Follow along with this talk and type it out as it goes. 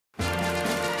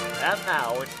And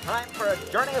now it's time for a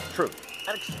journey of truth,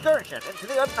 an excursion into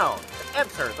the unknown to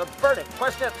answer the burning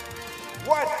question: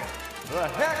 what the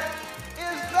heck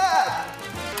is that?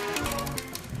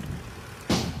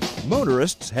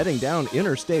 Motorists heading down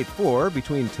Interstate 4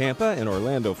 between Tampa and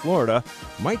Orlando, Florida,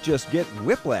 might just get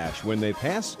whiplash when they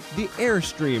pass the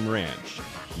Airstream Ranch.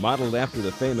 Modeled after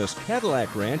the famous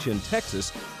Cadillac Ranch in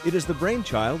Texas, it is the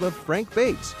brainchild of Frank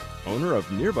Bates, owner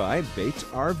of nearby Bates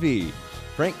RV.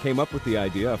 Frank came up with the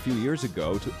idea a few years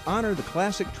ago to honor the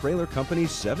classic trailer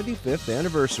company's 75th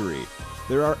anniversary.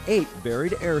 There are 8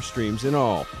 buried Airstreams in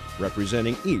all,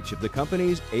 representing each of the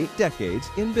company's 8 decades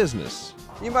in business.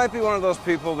 You might be one of those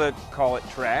people that call it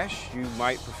trash. You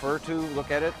might prefer to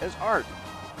look at it as art.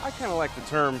 I kind of like the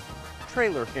term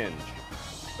trailer hinge.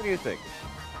 What do you think?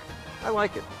 I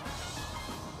like it.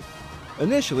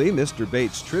 Initially, Mr.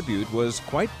 Bates' tribute was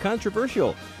quite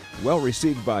controversial. Well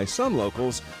received by some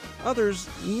locals, others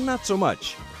not so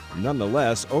much.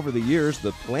 Nonetheless, over the years,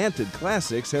 the planted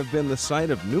classics have been the site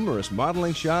of numerous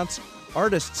modeling shots,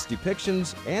 artists'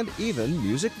 depictions, and even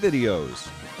music videos.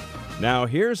 Now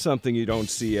here's something you don't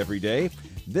see every day.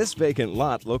 This vacant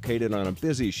lot located on a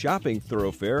busy shopping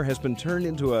thoroughfare has been turned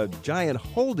into a giant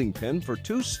holding pen for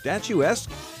 2 statuesque,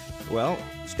 well,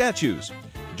 statues.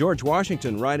 George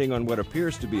Washington riding on what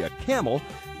appears to be a camel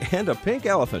and a pink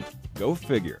elephant. Go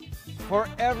figure.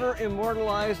 Forever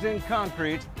immortalized in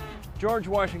concrete, George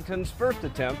Washington's first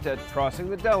attempt at crossing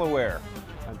the Delaware.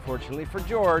 Unfortunately for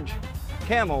George,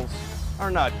 camels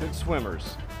are not good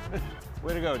swimmers.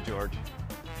 Way to go, George.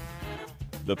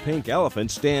 The pink elephant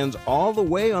stands all the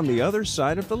way on the other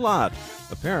side of the lot,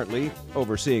 apparently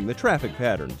overseeing the traffic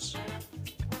patterns.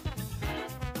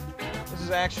 This is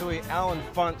actually Alan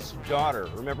Funt's daughter.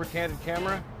 Remember Candid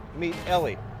Camera? Meet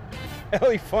Ellie.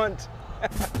 Ellie Funt.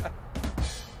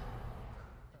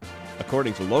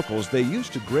 According to locals, they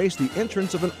used to grace the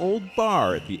entrance of an old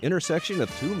bar at the intersection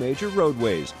of 2 major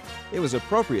roadways. It was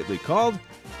appropriately called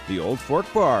the Old Fork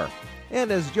Bar. And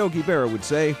as Yogi Berra would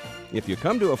say, if you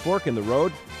come to a fork in the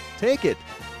road, take it.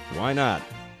 Why not?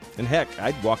 And heck,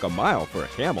 I'd walk a mile for a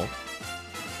camel.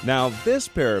 Now, this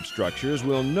pair of structures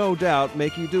will no doubt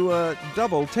make you do a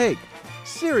double take.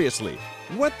 Seriously,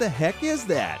 what the heck is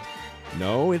that?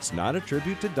 No, it's not a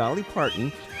tribute to Dolly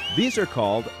Parton. These are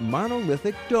called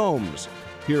monolithic domes.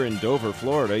 Here in Dover,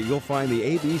 Florida, you'll find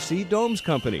the ABC Domes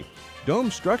Company. Dome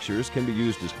structures can be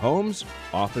used as homes,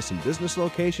 office and business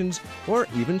locations, or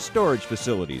even storage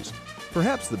facilities.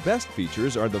 Perhaps the best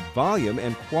features are the volume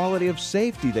and quality of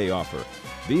safety they offer.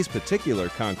 These particular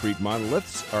concrete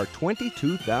monoliths are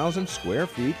 22,000 square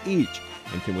feet each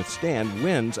and can withstand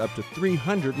winds up to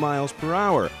 300 miles per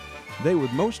hour. They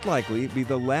would most likely be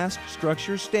the last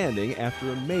structure standing after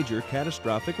a major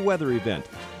catastrophic weather event.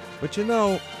 But you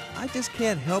know, I just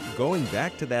can't help going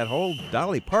back to that whole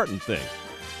Dolly Parton thing.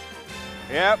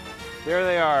 Yep, there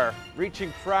they are,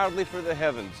 reaching proudly for the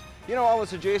heavens. You know, all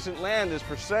this adjacent land is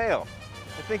for sale.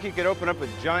 I think you could open up a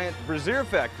giant brassiere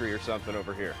factory or something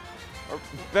over here. Or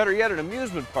better yet, an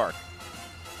amusement park.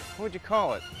 What would you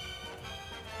call it?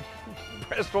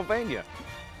 Pennsylvania.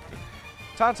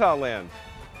 Tata Land.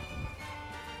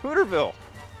 Hooterville.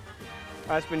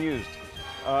 That's been used.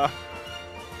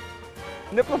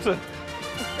 Nippleton.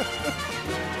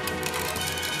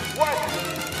 What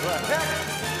the heck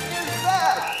is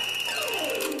that?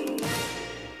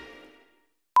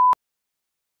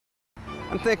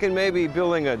 I'm thinking maybe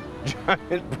building a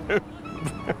giant...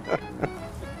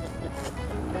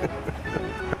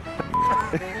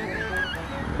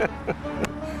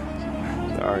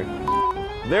 Sorry.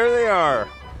 There they are,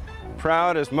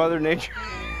 proud as Mother Nature.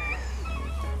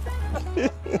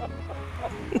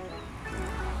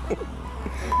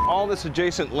 All this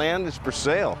adjacent land is for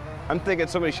sale. I'm thinking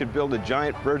somebody should build a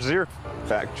giant brassiere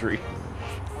factory.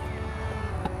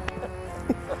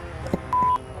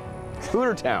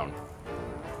 Hootertown.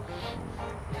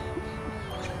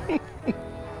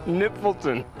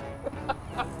 Nippleton.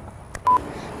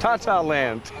 Tata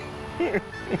Land.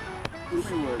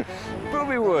 Boobywood.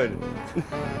 Boobywood.